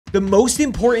The most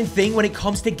important thing when it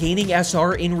comes to gaining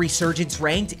SR in Resurgence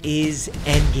Ranked is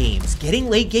endgames. Getting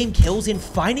late game kills and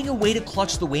finding a way to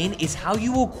clutch the win is how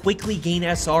you will quickly gain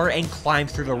SR and climb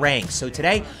through the ranks. So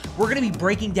today, we're going to be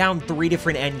breaking down 3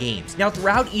 different endgames. Now,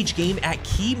 throughout each game, at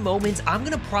key moments, I'm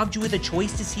going to prompt you with a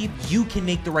choice to see if you can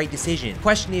make the right decision. The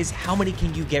question is, how many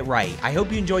can you get right? I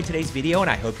hope you enjoyed today's video and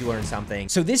I hope you learned something.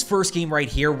 So this first game right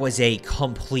here was a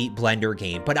complete blender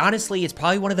game, but honestly, it's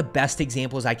probably one of the best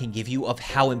examples I can give you of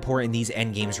how important these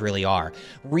end games really are.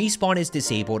 Respawn is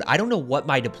disabled. I don't know what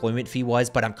my deployment fee was,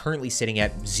 but I'm currently sitting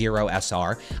at 0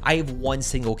 SR. I have 1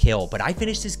 single kill, but I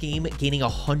finished this game gaining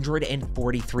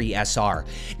 143 SR.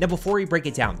 Now, before we break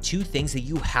it down, 2 things that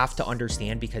you have to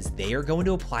understand because they are going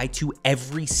to apply to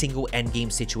every single end game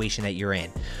situation that you're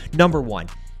in. Number 1,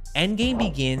 endgame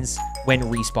begins when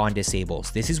Respawn disables.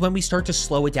 This is when we start to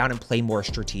slow it down and play more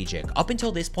strategic. Up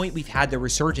until this point, we've had the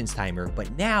Resurgence timer,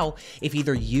 but now if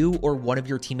either you or one of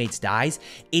your teammates dies,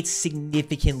 it's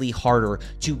significantly harder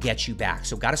to get you back.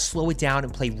 So gotta slow it down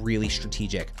and play really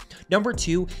strategic. Number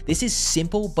 2, this is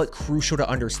simple but crucial to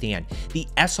understand. The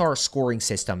SR scoring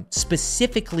system,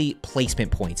 specifically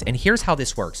placement points. And here's how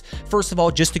this works. First of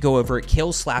all, just to go over it,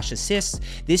 kills/assists,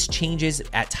 this changes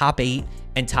at top 8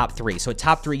 and top 3. So at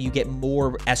top 3, you get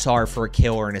more SR for a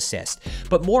kill or an assist.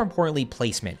 But more importantly,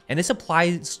 placement. And this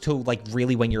applies to like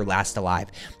really when you're last alive.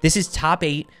 This is top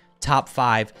 8, top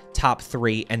 5, top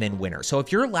 3, and then winner. So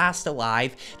if you're last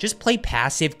alive, just play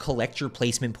passive, collect your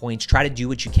placement points, try to do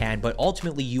what you can, but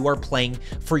ultimately you are playing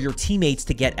for your teammates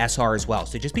to get SR as well.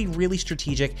 So just be really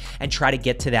strategic and try to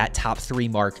get to that top 3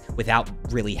 mark without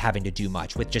really having to do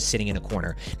much with just sitting in a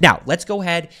corner. Now, let's go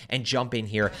ahead and jump in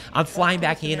here. I'm flying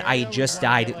back in. I just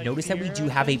died. Notice that we do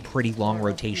have a pretty long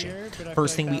rotation.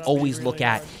 First thing we always look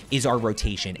at is our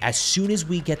rotation. As soon as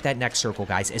we get that next circle,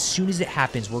 guys, as soon as it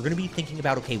happens, we're going to be thinking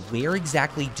about, okay, where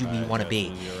exactly do we want to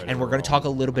be? And we're going to talk a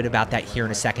little bit about that here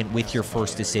in a second with your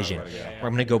first decision. I'm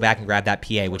going to go back and grab that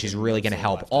PA, which is really going to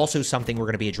help. Also, something we're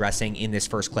going to be addressing in this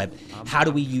first clip, how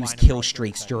do we use kill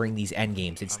streaks during these end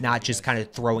games? It's not just kind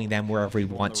of throwing them wherever we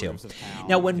want to.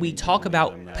 Now, when we talk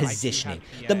about positioning,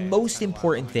 the most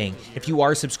important thing, if you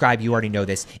are subscribed, you already know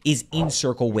this, is in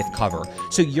circle with cover.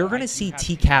 So you're going to see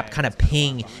TCAP kind of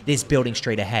ping this building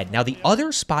straight ahead. Now, the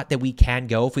other spot that we can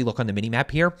go, if we look on the minimap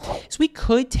here, is we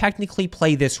could technically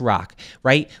play this rock,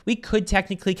 right? We could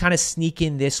technically kind of sneak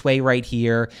in this way right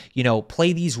here, you know,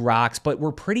 play these rocks, but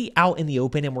we're pretty out in the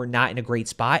open and we're not in a great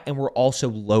spot and we're also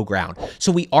low ground.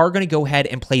 So we are going to go ahead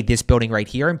and play this building right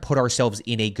here and put ourselves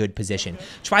in a good position.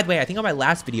 Which, by the way, I think on my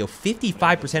last video,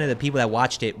 55% of the people that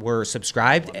watched it were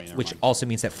subscribed, which also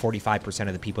means that 45%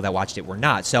 of the people that watched it were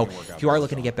not. So if you are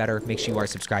looking to get better, make sure you are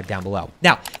subscribed down below.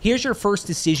 Now, here's your first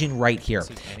decision right here.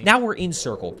 Now we're in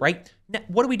circle, right? Now,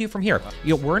 what do we do from here?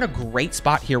 You know, we're in a great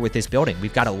spot here with this building.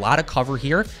 We've got a lot of cover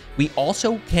here. We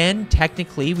also can,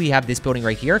 technically, we have this building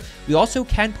right here. We also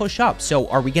can push up. So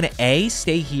are we going to A,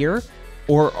 stay here,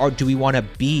 or do we want to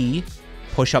B,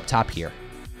 push up top here?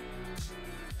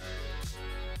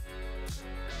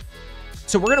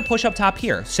 So we're going to push up top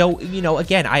here. So, you know,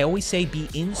 again, I always say be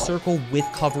in circle with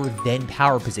cover, then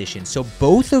power position. So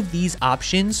both of these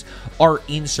options are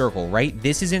in circle, right?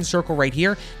 This is in circle right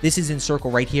here. This is in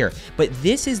circle right here. But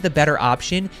this is the better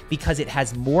option because it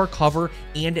has more cover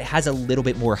and it has a little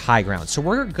bit more high ground. So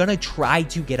we're going to try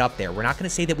to get up there. We're not going to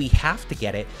say that we have to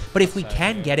get it, but if we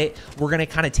can get it, we're going to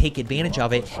kind of take advantage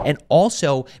of it and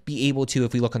also be able to,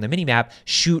 if we look on the minimap,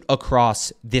 shoot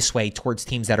across this way towards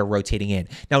teams that are rotating in.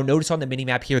 Now, notice on the minimap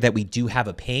here that we do have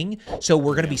a ping, so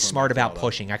we're going to be smart about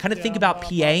pushing. I kind of think about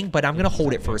PAing, but I'm going to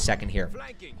hold it for a second here.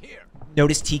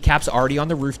 Notice TCAP's already on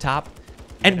the rooftop.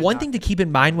 And one thing to keep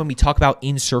in mind when we talk about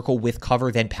in circle with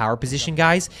cover, then power position,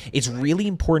 guys, it's really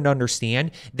important to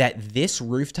understand that this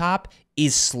rooftop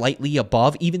is slightly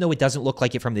above, even though it doesn't look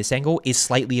like it from this angle, is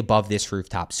slightly above this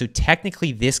rooftop. So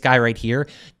technically this guy right here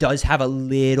does have a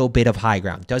little bit of high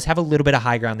ground,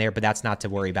 there, but that's not to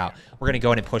worry about. We're going to go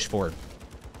ahead and push forward.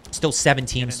 Still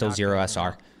 17, still 0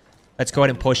 SR. Let's go ahead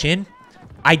and push in.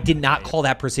 I did not call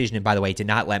that precision, and by the way, it did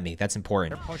not let me. That's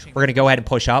important. We're going to go ahead and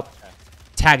push up,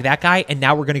 tag that guy, and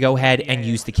now we're going to go ahead and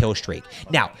use the kill streak.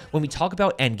 Now, when we talk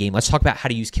about endgame, let's talk about how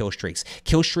to use kill streaks.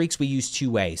 Kill streaks, we use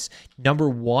 2 ways. Number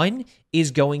 1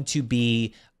 is going to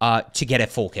be to get a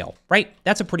full kill, right?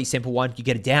 That's a pretty simple one. You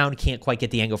get it down, can't quite get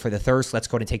the angle for the thirst. Let's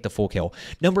go ahead and take the full kill.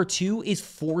 Number 2 is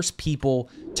force people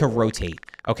to rotate,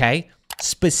 okay?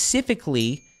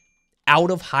 Specifically,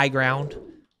 out of high ground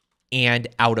and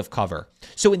out of cover.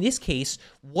 So in this case,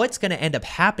 what's going to end up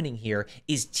happening here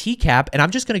is TCAP, and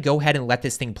I'm just going to go ahead and let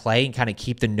this thing play and kind of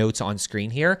keep the notes on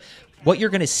screen here. What you're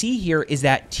going to see here is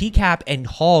that TCAP and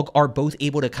Hog are both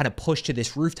able to kind of push to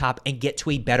this rooftop and get to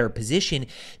a better position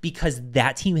because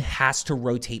that team has to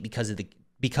rotate because of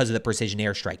the precision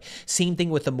airstrike. Same thing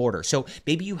with the mortar. So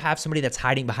maybe you have somebody that's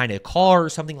hiding behind a car or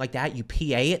something like that. You PA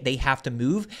it. They have to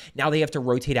move. Now they have to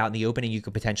rotate out in the open and you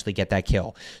could potentially get that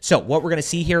kill. So what we're going to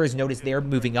see here is notice they're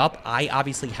moving up. I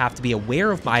obviously have to be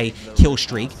aware of my kill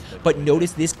streak, but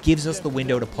notice this gives us the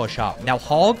window to push up. Now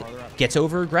Hog gets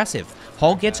over aggressive.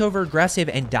 Hog gets over aggressive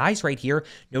and dies right here.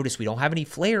 Notice we don't have any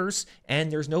flares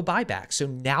and there's no buyback. So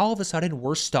now all of a sudden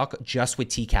we're stuck just with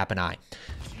TCAP and I.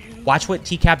 Watch what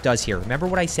TCAP does here. Remember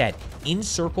what I said, in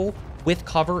circle with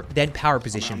cover, then power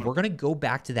position. We're going to go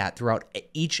back to that throughout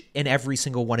each and every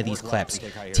single one of these clips.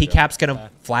 TCAP's going to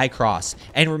fly across.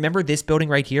 And remember this building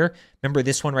right here? Remember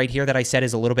this one right here that I said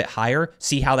is a little bit higher?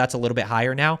 See how that's a little bit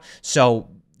higher now? So,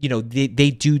 you know, they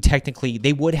do technically,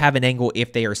 they would have an angle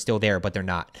if they are still there, but they're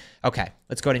not. Okay,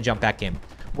 let's go ahead and jump back in.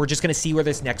 We're just going to see where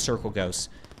this next circle goes.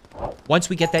 Once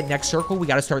we get that next circle, we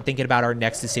got to start thinking about our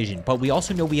next decision. But we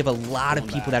also know we have a lot of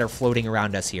people that are floating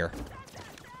around us here.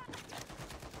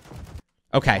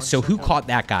 Okay, so who caught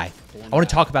that guy? I want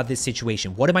to talk about this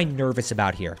situation. What am I nervous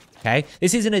about here? Okay,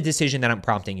 this isn't a decision that I'm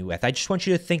prompting you with. I just want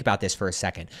you to think about this for a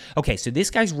second. Okay, so this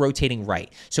guy's rotating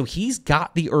right. So he's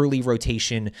got the early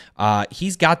rotation.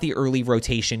 He's got the early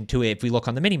rotation to it. If we look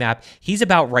on the minimap, he's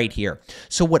about right here.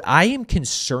 So what I am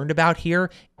concerned about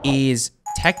here is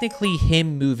technically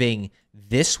him moving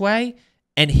this way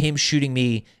and him shooting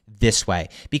me this way.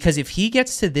 Because if he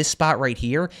gets to this spot right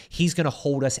here, he's going to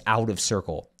hold us out of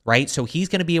circle. Right? So he's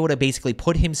going to be able to basically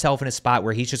put himself in a spot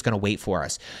where he's just going to wait for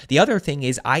us. The other thing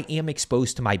is I am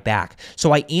exposed to my back.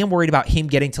 So I am worried about him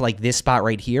getting to like this spot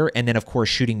right here and then of course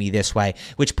shooting me this way,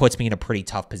 which puts me in a pretty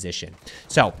tough position.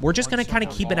 So we're just going to kind of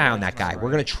keep an eye on that guy.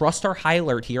 We're going to trust our high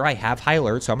alert here. I have high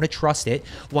alert, so I'm going to trust it.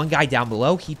 One guy down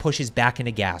below, he pushes back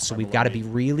into gas. So we've got to be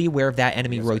really aware of that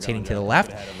enemy rotating to the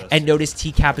left. And notice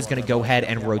TCAP is going to go ahead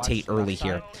and rotate early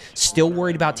here. Still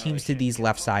worried about teams to these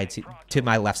left sides, to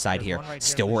my left side here.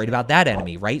 Still worried about that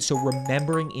enemy, right? So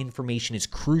remembering information is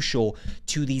crucial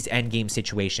to these end game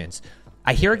situations.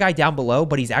 I hear a guy down below,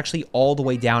 but he's actually all the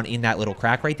way down in that little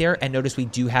crack right there. And notice we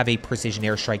do have a precision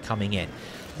airstrike coming in.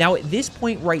 Now at this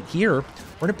point right here,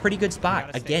 we're in a pretty good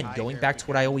spot. Again, going back to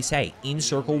what I always say, in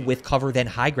circle with cover, then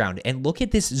high ground. And look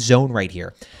at this zone right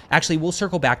here. Actually, we'll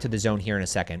circle back to the zone here in a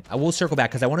second. I will circle back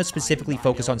because I want to specifically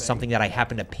focus on something that I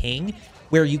happen to ping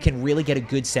where you can really get a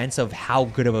good sense of how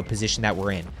good of a position that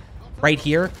we're in. Right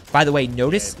here, by the way,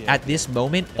 notice at this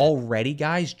moment already,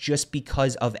 guys, just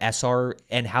because of SR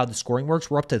and how the scoring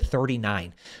works, we're up to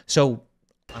 39. So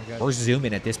we're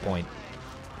zooming at this point.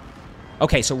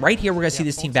 Okay, so right here, we're going to see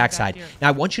this team backside. Now,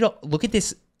 I want you to look at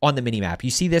this on the minimap.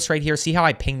 You see this right here? See how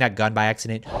I pinged that gun by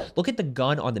accident? Look at the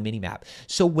gun on the minimap.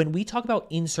 So when we talk about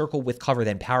in circle with cover,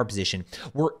 then power position,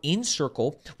 we're in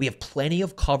circle. We have plenty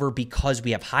of cover because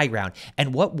we have high ground.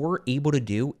 And what we're able to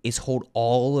do is hold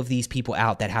all of these people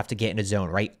out that have to get in a zone,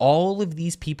 right? All of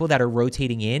these people that are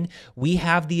rotating in, we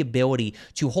have the ability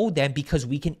to hold them because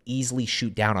we can easily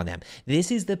shoot down on them.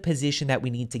 This is the position that we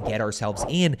need to get ourselves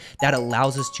in that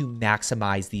allows us to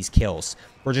maximize these kills.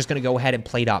 We're just going to go ahead and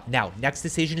play it up. Now, next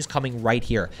decision is coming right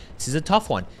here. This is a tough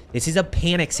one. This is a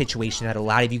panic situation that a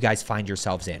lot of you guys find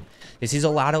yourselves in. This is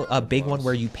a big one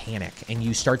where you panic and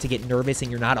you start to get nervous and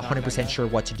you're not 100% sure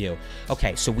what to do.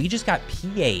 Okay, so we just got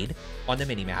PA'd on the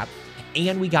minimap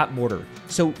and we got mortared.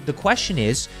 So the question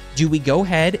is, do we go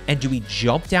ahead and do we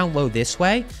jump down low this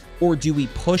way or do we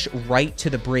push right to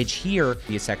the bridge here?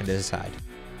 Be a second to decide.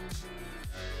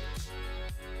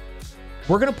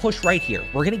 We're going to push right here.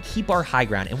 We're going to keep our high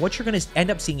ground. And what you're going to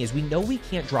end up seeing is we know we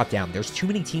can't drop down. There's too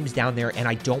many teams down there, and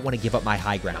I don't want to give up my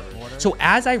high ground. So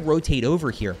as I rotate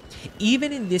over here,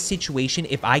 even in this situation,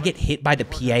 if I get hit by the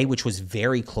PA, which was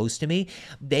very close to me,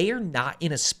 they are not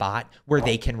in a spot where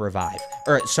they can revive.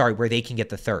 Or, sorry, where they can get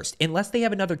the thirst. Unless they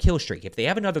have another kill streak. If they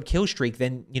have another kill streak,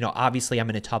 then, you know, obviously I'm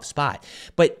in a tough spot.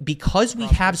 But because we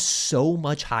have so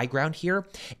much high ground here,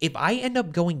 if I end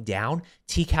up going down,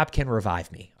 TCAP can revive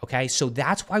me, okay? So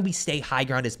that's why we stay high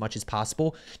ground as much as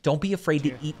possible. Don't be afraid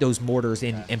to eat those mortars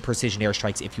and precision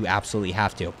airstrikes if you absolutely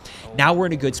have to. Now we're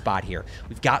in a good spot here.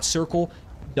 We've got circle.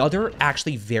 Another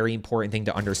actually very important thing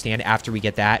to understand after we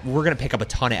get that, we're going to pick up a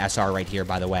ton of SR right here,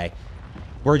 by the way.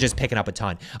 We're just picking up a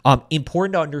ton.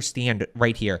 Important to understand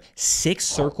right here, 6th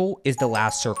circle is the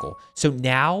last circle. So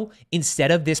now,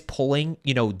 instead of this pulling,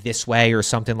 you know, this way or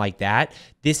something like that,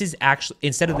 this is actually,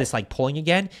 instead of this like pulling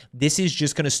again, this is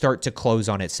just going to start to close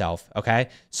on itself, okay?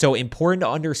 So important to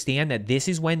understand that this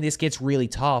is when this gets really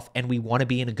tough and we want to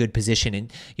be in a good position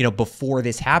and, you know, before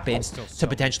this happens to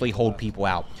potentially hold people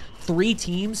out. 3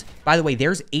 teams, by the way,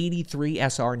 there's 83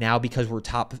 SR now because we're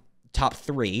top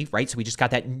 3, right? So we just got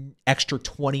that extra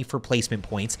 20 for placement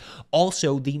points.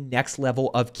 Also, the next level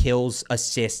of kills,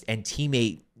 assists, and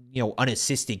teammate, you know,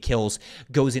 unassisted kills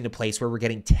goes into place where we're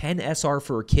getting 10 SR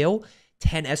for a kill,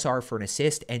 10 SR for an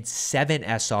assist, and 7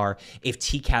 SR if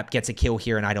TCAP gets a kill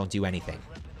here and I don't do anything.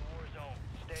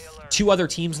 2 other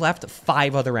teams left,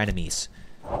 5 other enemies.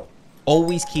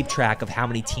 Always keep track of how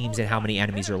many teams and how many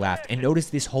enemies are left. And notice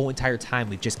this whole entire time,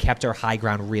 we've just kept our high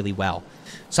ground really well.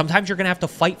 Sometimes you're going to have to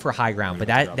fight for high ground, but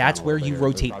that's where you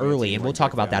rotate early, and we'll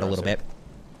talk about that a little bit.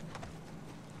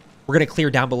 We're going to clear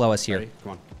down below us here.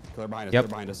 Come on. Clear behind us. Yep. Clear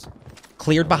behind us.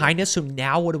 Cleared behind us, so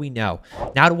now what do we know?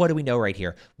 Now what do we know right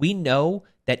here? We know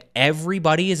that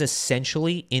everybody is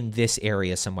essentially in this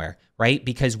area somewhere, right?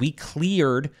 Because we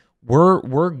cleared,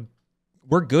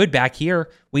 we're good back here.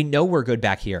 We know we're good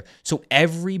back here. So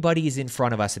everybody is in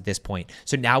front of us at this point.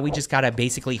 So now we just got to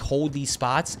basically hold these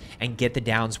spots and get the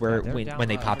downs where when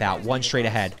they pop out. 1 straight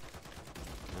ahead.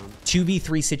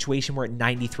 2v3 situation. We're at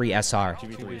 93 SR.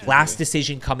 Last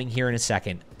decision coming here in a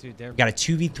second. We got a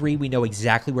 2v3. We know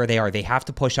exactly where they are. They have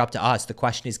to push up to us. The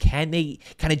question is, can they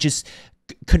kind of just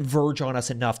converge on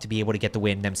us enough to be able to get the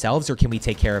win themselves, or can we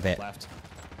take care of it? Left.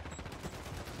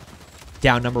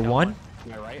 Down number 1.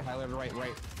 Right, high level, right,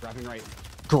 dropping right.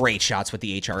 Great shots with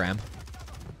the HRM.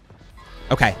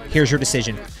 Okay, here's your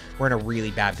decision. We're in a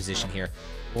really bad position here.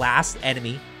 Last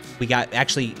enemy, we got,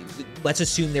 actually, let's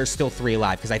assume there's still 3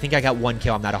 alive, because I think I got 1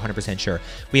 kill, I'm not 100% sure.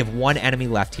 We have 1 enemy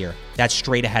left here. That's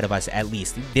straight ahead of us, at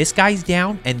least. This guy's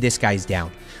down, and this guy's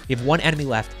down. We have 1 enemy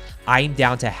left. I am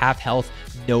down to half health,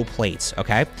 no plates,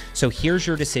 okay? So here's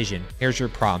your decision. Here's your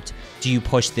prompt. Do you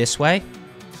push this way,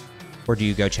 or do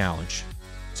you go challenge?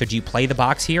 So do you play the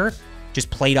box here, just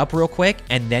play it up real quick,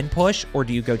 and then push, or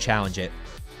do you go challenge it,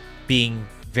 being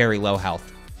very low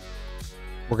health?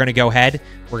 We're going to go ahead.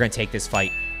 We're going to take this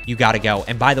fight. You got to go.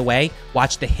 And by the way,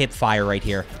 watch the hip fire right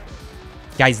here.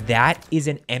 Guys, that is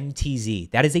an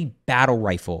MTZ. That is a battle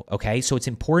rifle, okay? So it's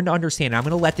important to understand. I'm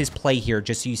going to let this play here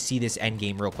just so you see this end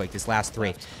game real quick, this last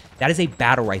 3. That is a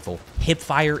battle rifle. Hip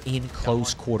fire in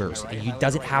close quarters. And it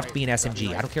doesn't have to be an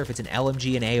SMG. I don't care if it's an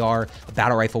LMG, an AR, a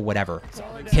battle rifle, whatever.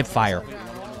 Hip fire.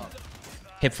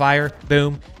 Hip fire,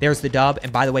 boom, there's the dub.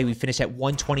 And by the way, we finished at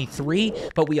 123,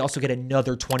 but we also get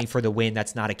another 20 for the win.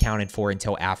 That's not accounted for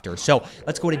until after. So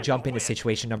let's go to jump into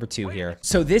situation number 2 here.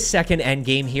 So this second end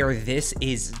game here, this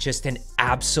is just an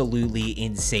absolutely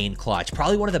insane clutch.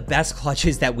 Probably one of the best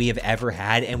clutches that we have ever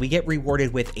had, and we get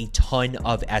rewarded with a ton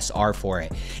of SR for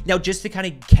it. Now, just to kind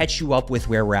of catch you up with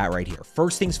where we're at right here.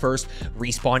 First things first,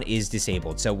 respawn is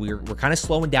disabled. So we're kind of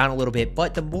slowing down a little bit,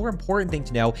 but the more important thing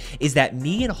to know is that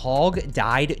me and Hog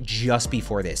died just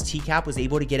before this. TCAP was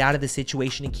able to get out of the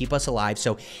situation and keep us alive,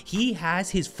 so he has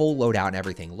his full loadout and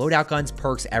everything. Loadout guns,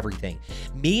 perks, everything.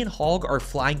 Me and Hog are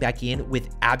flying back in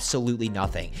with absolutely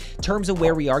nothing. In terms of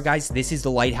where we are, guys, this is the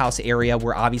lighthouse area.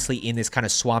 We're obviously in this kind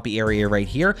of swampy area right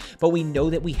here, but we know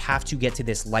that we have to get to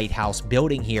this lighthouse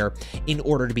building here in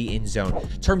order to be in zone.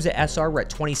 In terms of SR, we're at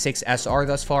 26 SR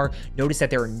thus far. Notice that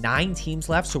there are 9 teams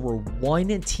left, so we're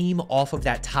 1 team off of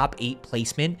that top 8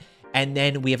 placement. And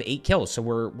then we have 8 kills. So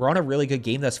we're on a really good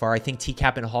game thus far. I think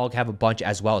TCAP and Hog have a bunch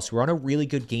as well. So we're on a really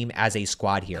good game as a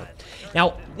squad here.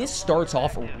 Now, this starts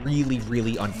off really,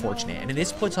 really unfortunate. And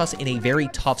this puts us in a very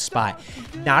tough spot.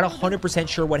 Not 100%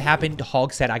 sure what happened.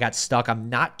 Hog said I got stuck. I'm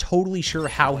not totally sure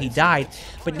how he died.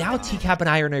 But now TCAP and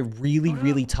I are in a really,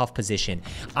 really tough position.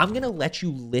 I'm going to let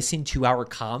you listen to our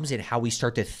comms and how we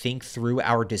start to think through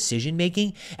our decision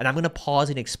making. And I'm going to pause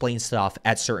and explain stuff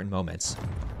at certain moments.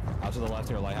 Out to the left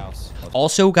here, lighthouse.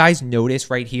 Also, guys, notice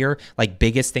right here, like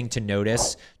biggest thing to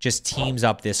notice, just teams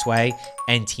up this way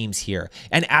and teams here.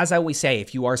 And as I always say,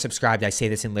 if you are subscribed, I say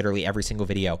this in literally every single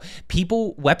video.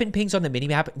 People, weapon pings on the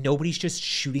minimap, nobody's just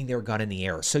shooting their gun in the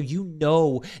air. So you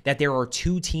know that there are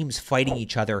 2 teams fighting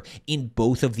each other in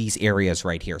both of these areas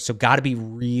right here. So got to be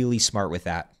really smart with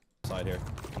that. Side here.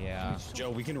 Yeah. Joe,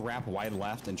 we can wrap wide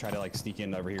left and try to like sneak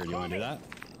in over here. Do you want to do that?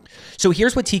 So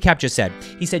here's what TCAP just said.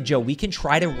 He said, Joe, we can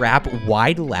try to wrap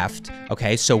wide left,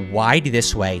 okay, so wide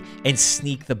this way, and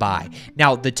sneak the buy.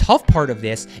 Now, the tough part of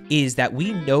this is that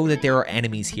we know that there are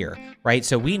enemies here. right?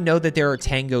 So we know that there are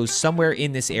tangos somewhere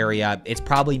in this area. It's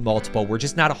probably multiple. We're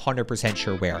just not 100%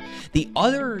 sure where. The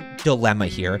other dilemma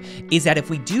here is that if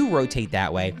we do rotate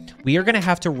that way, we are going to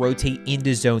have to rotate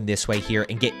into zone this way here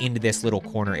and get into this little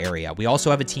corner area. We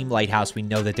also have a team lighthouse. We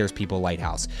know that there's people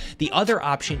lighthouse. The other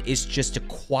option is just to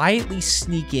quietly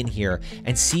sneak in here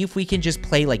and see if we can just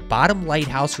play like bottom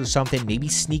lighthouse or something, maybe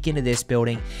sneak into this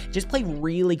building, just play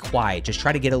really quiet, just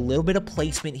try to get a little bit of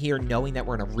placement here, knowing that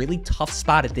we're in a really tough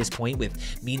spot at this point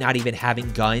with me not even having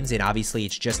guns, and obviously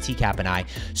it's just TCAP and I.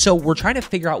 So we're trying to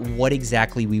figure out what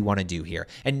exactly we want to do here.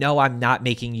 And no, I'm not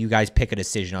making you guys pick a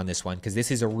decision on this one because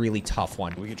this is a really tough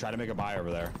one. We could try to make a buy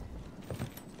over there.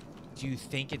 Do you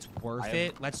think it's worth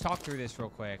it? Let's talk through this real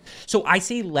quick. So I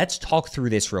say let's talk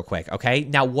through this real quick, okay?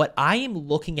 Now, what I am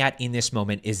looking at in this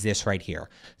moment is this right here.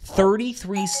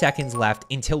 33 seconds left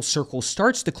until circle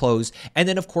starts to close, and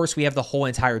then, of course, we have the whole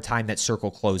entire time that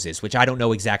circle closes, which I don't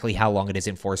know exactly how long it is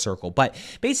in for circle. But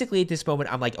basically, at this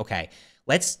moment, I'm like, okay,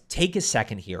 let's take a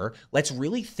second here. Let's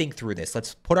really think through this.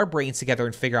 Let's put our brains together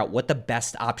and figure out what the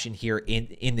best option here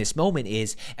in this moment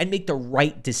is and make the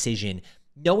right decision,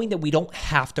 knowing that we don't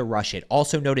have to rush it.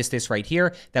 Also notice this right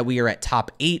here, that we are at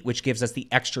top 8, which gives us the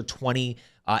extra 20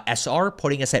 SR,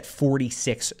 putting us at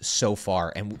 46 so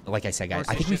far. And like I said, guys,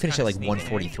 I think we finished at like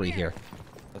 143 here.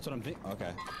 That's what I'm thinking.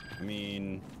 Okay. I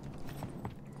mean,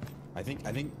 I think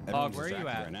Hog, where are you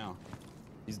at right now?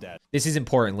 He's dead. This is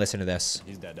important. Listen to this.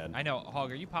 He's dead. I know.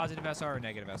 Hog, are you positive SR or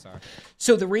negative SR?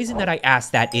 So the reason that I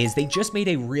asked that is they just made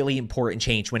a really important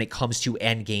change when it comes to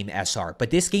endgame SR.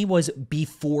 But this game was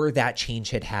before that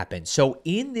change had happened. So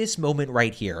in this moment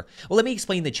right here, well, let me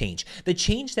explain the change. The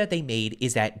change that they made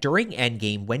is that during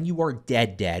endgame, when you are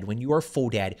dead, when you are full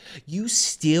dead, you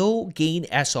still gain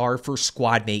SR for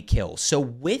squad mate kills. So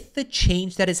with the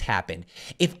change that has happened,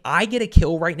 if I get a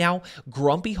kill right now,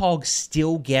 Grumpy Hog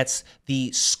still gets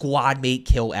the squad mate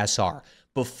kill SR.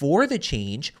 Before the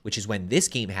change, which is when this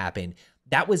game happened,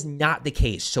 that was not the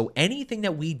case. So anything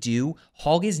that we do,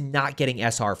 Hog is not getting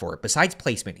SR for it. Besides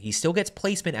placement, he still gets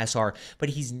placement SR, but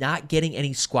he's not getting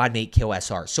any squad mate kill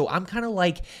SR. So I'm kind of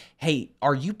like, hey,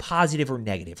 are you positive or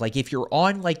negative? Like if you're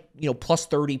on like, you know, plus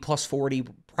 30, plus 40,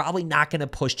 probably not going to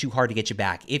push too hard to get you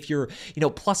back. If you're, you know,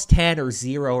 plus 10 or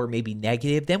 0 or maybe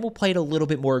negative, then we'll play it a little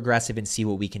bit more aggressive and see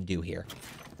what we can do here.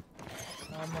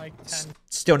 I'm like 10.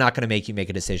 Still not going to make you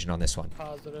make a decision on this one.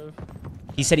 Positive.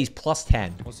 He said he's plus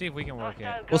 10. We'll see if we can work it.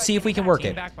 We'll see if we can work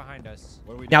Team it. back behind us.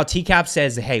 Now TCAP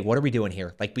says, hey, what are we doing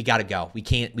here? Like, we got to go. We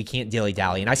can't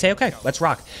dilly-dally. And I say, okay, let's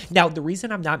rock. Now, the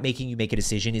reason I'm not making you make a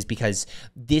decision is because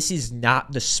this is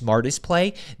not the smartest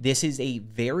play. This is a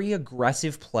very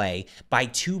aggressive play by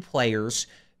two players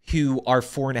who are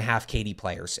 4.5 KD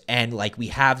players. And like, we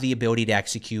have the ability to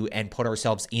execute and put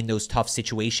ourselves in those tough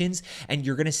situations. And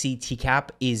you're going to see TCAP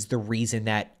is the reason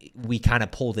that we kind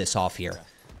of pull this off here.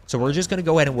 So we're just going to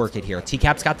go ahead and work it here.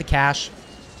 TCAP's got the cash,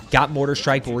 got Mortar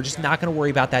Strike, but we're just not going to worry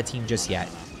about that team just yet.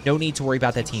 No need to worry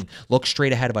about that team. Look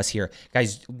straight ahead of us here.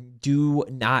 Guys, do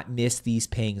not miss these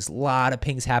pings. A lot of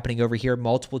pings happening over here.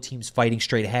 Multiple teams fighting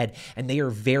straight ahead, and they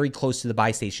are very close to the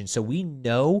buy station. So we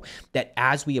know that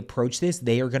as we approach this,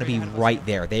 they are going to be right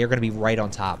there. They are going to be right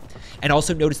on top. And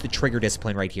also notice the trigger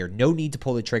discipline right here. No need to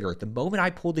pull the trigger. The moment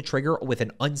I pull the trigger with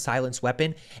an unsilenced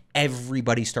weapon,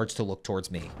 everybody starts to look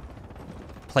towards me.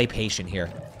 Play patient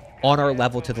here. On our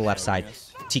level to the left side.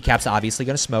 TCAP's obviously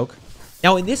going to smoke.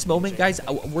 Now, in this moment, guys,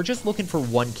 we're just looking for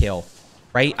one kill,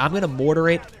 right? I'm going to mortar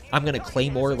it. I'm going to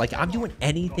claymore. Like, I'm doing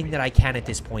anything that I can at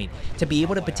this point to be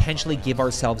able to potentially give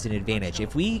ourselves an advantage.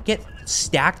 If we get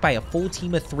stacked by a full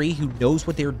team of 3 who knows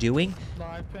what they're doing,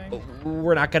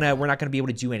 we're not gonna be able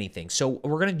to do anything. So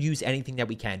we're going to use anything that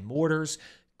we can. Mortars,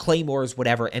 claymores,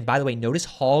 whatever. And by the way, notice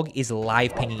Hog is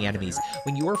live pinging enemies.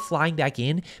 When you are flying back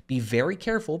in, be very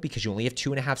careful because you only have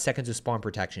 2.5 seconds of spawn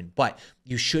protection, but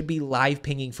you should be live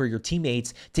pinging for your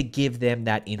teammates to give them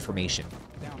that information.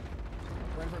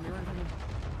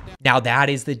 Now that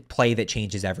is the play that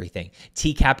changes everything.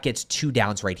 TCAP gets 2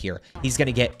 downs right here.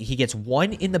 He gets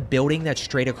 1 in the building that's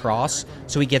straight across.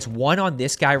 So he gets 1 on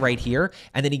this guy right here,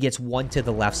 and then he gets 1 to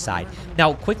the left side.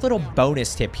 Now, quick little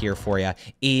bonus tip here for you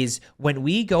is when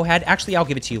we go ahead, actually, I'll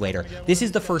give it to you later. This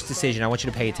is the first decision. I want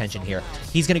you to pay attention here.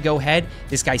 He's going to go ahead.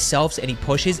 This guy selfs and he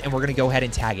pushes, and we're going to go ahead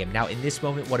and tag him. Now, in this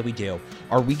moment, what do?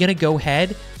 Are we going to go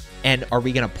ahead and are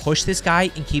we going to push this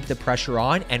guy and keep the pressure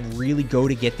on and really go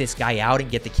to get this guy out and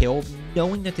get the kill,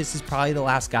 knowing that this is probably the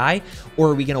last guy? Or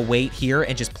are we going to wait here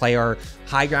and just play our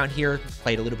high ground here,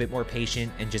 play it a little bit more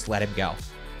patient, and just let him go?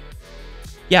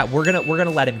 Yeah, we're gonna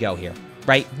let him go here.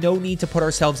 right? No need to put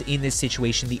ourselves in this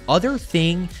situation. The other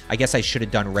thing, I guess I should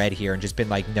have done red here and just been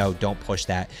like, no, don't push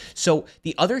that. So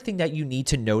the other thing that you need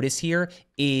to notice here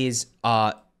is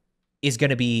going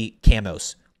to be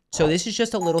camos. So this is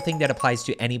just a little thing that applies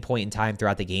to any point in time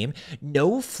throughout the game.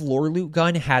 No floor loot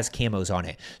gun has camos on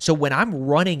it. So when I'm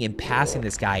running and passing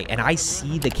this guy and I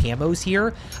see the camos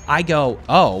here, I go,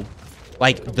 oh,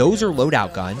 like those are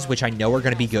loadout guns, which I know are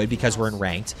going to be good because we're in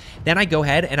ranked. Then I go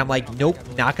ahead and I'm like, nope,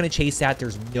 not going to chase that.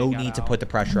 There's no need to put the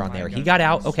pressure on there. He got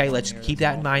out. Okay, let's keep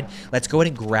that in mind. Let's go ahead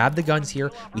and grab the guns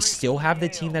here. We still have the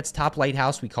team that's top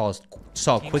lighthouse. We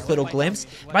saw a quick little glimpse.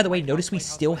 By the way, notice we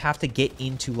still have to get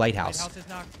into lighthouse.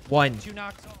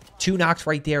 Two knocks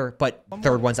right there, but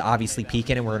third one's obviously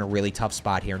peeking, and we're in a really tough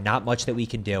spot here. Not much that we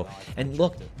can do. And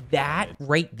look, that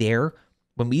right there,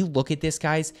 when we look at this,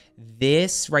 guys,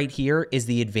 this right here is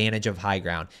the advantage of high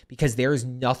ground because there is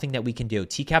nothing that we can do.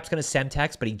 TCAP's going to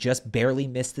Semtex, but he just barely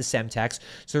missed the Semtex.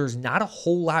 So there's not a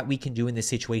whole lot we can do in this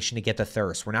situation to get the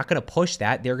thirst. We're not going to push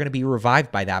that. They're going to be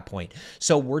revived by that point.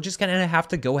 So we're just going to have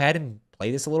to go ahead and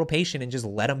play this a little patient and just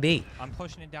let them be. I'm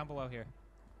pushing it down below here.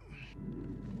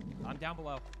 I'm down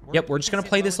below. Yep, we're just going to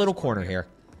play this little corner here.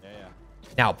 Yeah.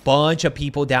 Now, bunch of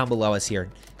people down below us here.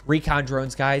 Recon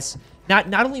drones, guys.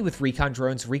 Not only with recon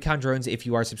drones, if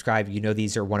you are subscribed, you know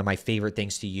these are one of my favorite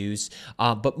things to use,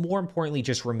 but more importantly,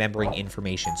 just remembering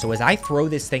information. So as I throw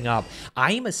this thing up,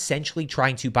 I am essentially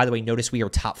trying to, by the way, notice we are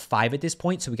top 5 at this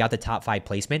point, so we got the top 5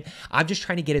 placement. I'm just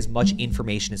trying to get as much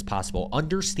information as possible.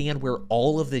 Understand where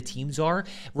all of the teams are,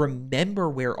 remember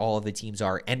where all of the teams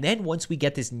are, and then once we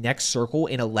get this next circle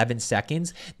in 11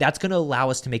 seconds, that's going to allow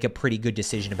us to make a pretty good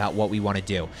decision about what we want to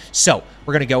do. So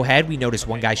we're going to go ahead. We notice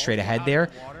one guy straight ahead there.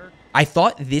 I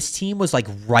thought this team was like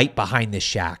right behind this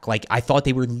shack. Like I thought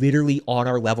they were literally on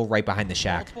our level right behind the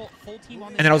shack.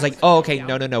 And then I was like, oh, okay,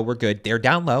 no, we're good. They're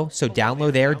down low. So down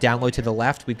low there, down low to the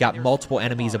left. We've got multiple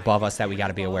enemies above us that we got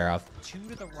to be aware of.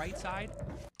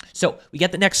 So we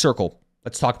get the next circle.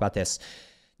 Let's talk about this.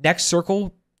 Next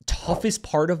circle, toughest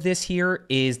part of this here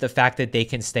is the fact that they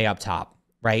can stay up top,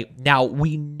 right? Now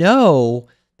we know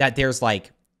that there's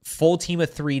like full team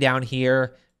of 3 down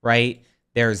here, right?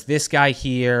 There's this guy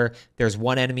here. There's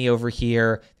one enemy over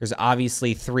here. There's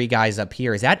obviously 3 guys up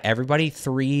here. Is that everybody?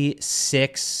 3,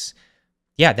 6.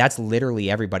 Yeah, that's literally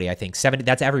everybody, I think. 7,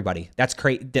 that's everybody. That's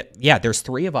crazy. Yeah, there's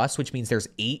 3 of us, which means there's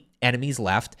 8 enemies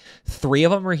left. 3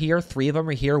 of them are here. 3 of them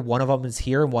are here. 1 of them is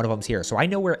here, and 1 of them's here. So I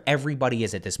know where everybody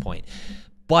is at this point.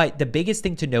 But the biggest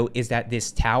thing to note is that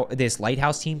this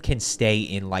lighthouse team can stay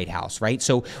in lighthouse, right?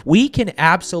 So we can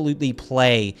absolutely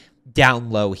play down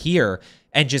low here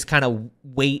and just kind of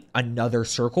wait another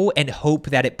circle and hope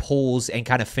that it pulls and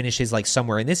kind of finishes like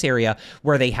somewhere in this area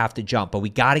where they have to jump. But we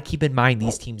got to keep in mind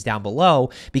these teams down below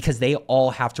because they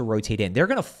all have to rotate in. They're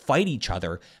going to fight each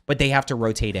other, but they have to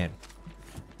rotate in.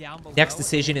 Next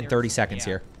decision in 30 seconds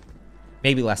here.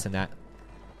 Maybe less than that.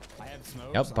 I have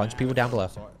smokes. Yep, bunch of people down below.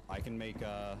 So I can make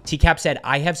TCAP said,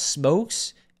 I have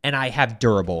smokes and I have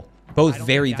durable. Both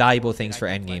very valuable things for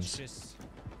end games.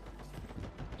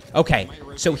 Okay,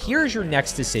 so here's your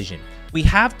next decision. We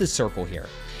have the circle here.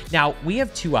 Now, we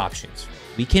have 2 options.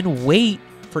 We can wait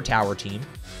for tower team,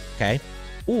 okay?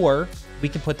 Or we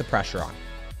can put the pressure on,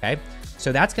 okay?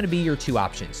 So that's going to be your 2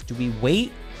 options. Do we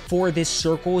wait for this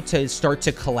circle to start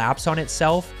to collapse on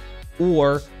itself,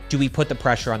 or do we put the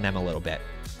pressure on them a little bit?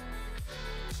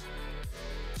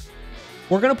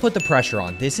 We're going to put the pressure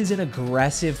on. This is an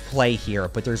aggressive play here,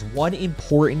 but there's one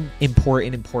important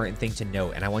thing to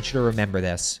note, and I want you to remember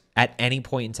this at any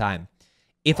point in time.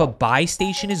 If a buy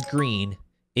station is green,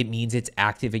 it means it's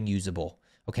active and usable,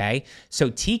 okay? So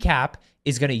TCAP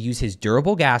is going to use his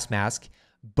durable gas mask,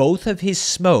 both of his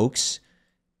smokes.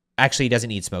 Actually, he doesn't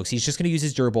need smokes. He's just going to use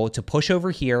his durable to push over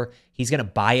here. He's going to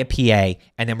buy a PA,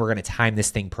 and then we're going to time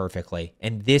this thing perfectly.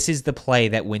 And this is the play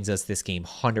that wins us this game,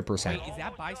 100%. Wait, is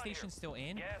that buy station still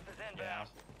in? yeah.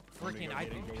 Freaking, I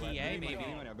think PA maybe.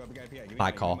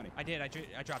 My call. I did. I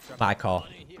dropped. My call.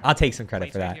 I'll take some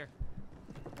credit for Right that. here.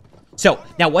 So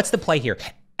now what's the play here?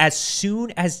 As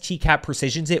soon as TCAP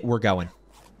precisions it, we're going.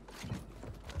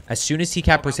 As soon as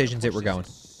TCAP precisions it, we're going.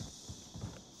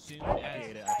 Soon as-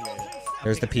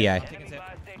 There's the PA.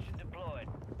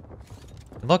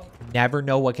 Look, never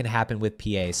know what can happen with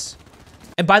PAs.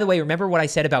 And by the way, remember what I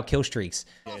said about kill streaks.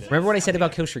 Remember what I said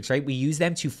about kill streaks, right? We use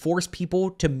them to force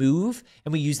people to move,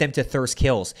 and we use them to thirst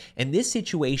kills. In this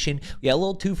situation, we got a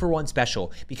little 2-for-1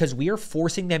 special because we are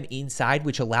forcing them inside,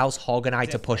 which allows Hog and I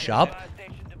to push up.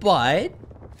 But,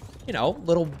 you know,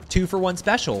 little 2-for-1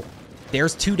 special.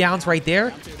 There's 2 downs right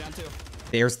there. Down two.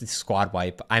 There's the squad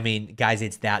wipe. I mean, guys,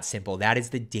 it's that simple. That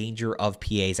is the danger of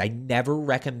PAs. I never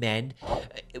recommend...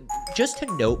 Just to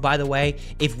note, by the way,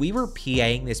 if we were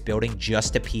PAing this building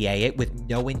just to PA it with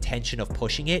no intention of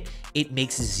pushing it, it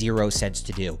makes 0 sense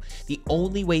to do. The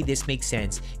only way this makes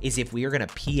sense is if we are going to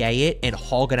PA it and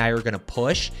Hog and I are going to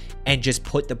push and just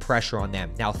put the pressure on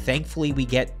them. Now, thankfully, we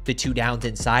get the 2 downs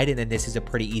inside, and then this is a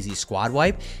pretty easy squad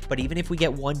wipe. But even if we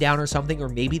get 1 down or something, or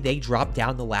maybe they drop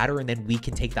down the ladder and then we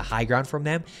can take the high ground from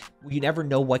them, you never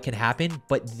know what can happen,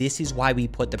 but this is why we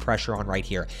put the pressure on right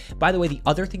here. By the way, the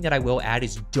other thing that I will add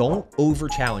is don't over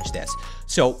challenge this.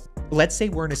 So let's say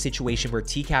we're in a situation where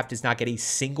TCAP does not get a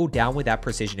single down with that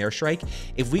precision airstrike.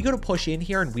 If we go to push in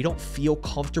here and we don't feel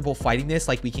comfortable fighting this,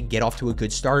 like we can get off to a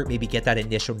good start, maybe get that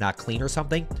initial not clean or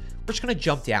something, we're just going to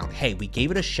jump down. Hey, we gave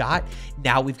it a shot.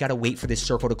 Now we've got to wait for this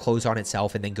circle to close on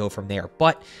itself and then go from there.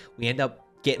 But we end up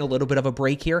getting a little bit of a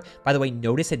break here. By the way,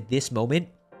 notice at this moment,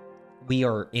 we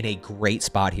are in a great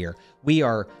spot here. We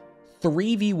are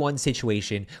 3v1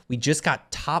 situation. We just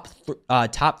got top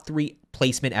 3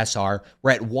 placement SR.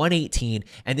 We're at 118,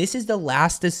 and this is the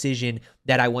last decision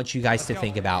that I want you guys to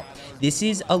think about. This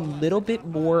is a little bit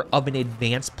more of an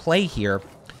advanced play here,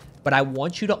 but I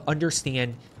want you to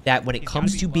understand that when it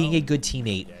comes to being a good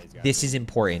teammate, this is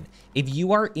important. If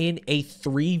you are in a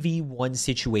 3v1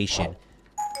 situation,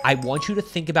 I want you to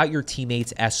think about your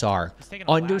teammates' SR.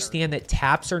 Understand that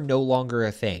taps are no longer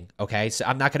a thing, okay? So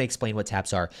I'm not going to explain what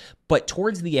taps are. But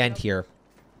towards the end here,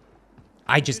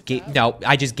 I just gave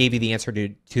you the answer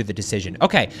to the decision.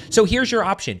 Okay, so here's your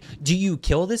option. Do you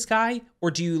kill this guy, or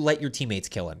do you let your teammates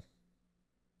kill him?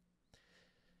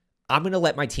 I'm going to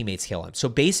let my teammates kill him. So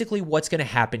basically what's going to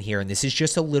happen here, and this is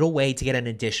just a little way to get an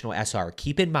additional SR.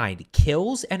 Keep in mind,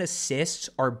 kills and assists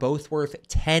are both worth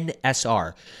 10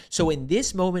 SR. So in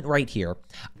this moment right here,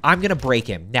 I'm going to break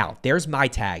him. Now, there's my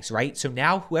tags, right? So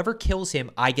now whoever kills him,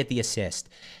 I get the assist.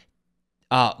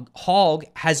 Hog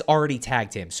has already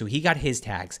tagged him, so he got his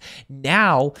tags.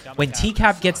 Now, when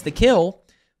TCAP gets the kill,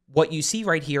 what you see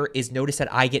right here is notice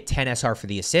that I get 10 SR for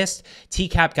the assist.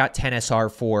 TCAP got 10 SR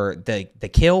for the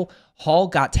kill. Hall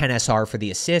got 10 SR for the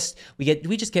assist. We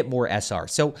just get more SR.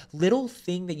 So little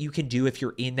thing that you can do if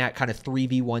you're in that kind of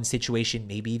 3v1 situation,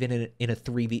 maybe even in a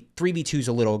 3v2 is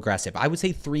a little aggressive. I would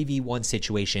say 3v1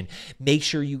 situation. Make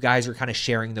sure you guys are kind of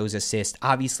sharing those assists.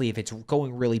 Obviously, if it's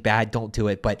going really bad, don't do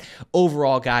it. But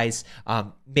overall, guys,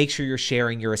 make sure you're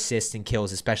sharing your assists and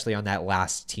kills, especially on that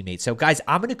last teammate. So guys,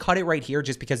 I'm going to cut it right here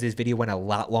just because this video went a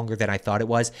lot longer than I thought it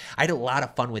was. I had a lot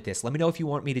of fun with this. Let me know if you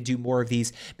want me to do more of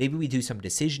these. Maybe we do some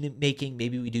decision making.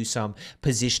 Maybe we do some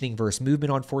positioning versus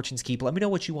movement on Fortune's Keep. Let me know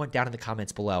what you want down in the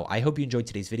comments below. I hope you enjoyed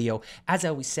today's video. As I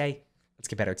always say, let's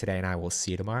get better today, and I will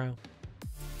see you tomorrow.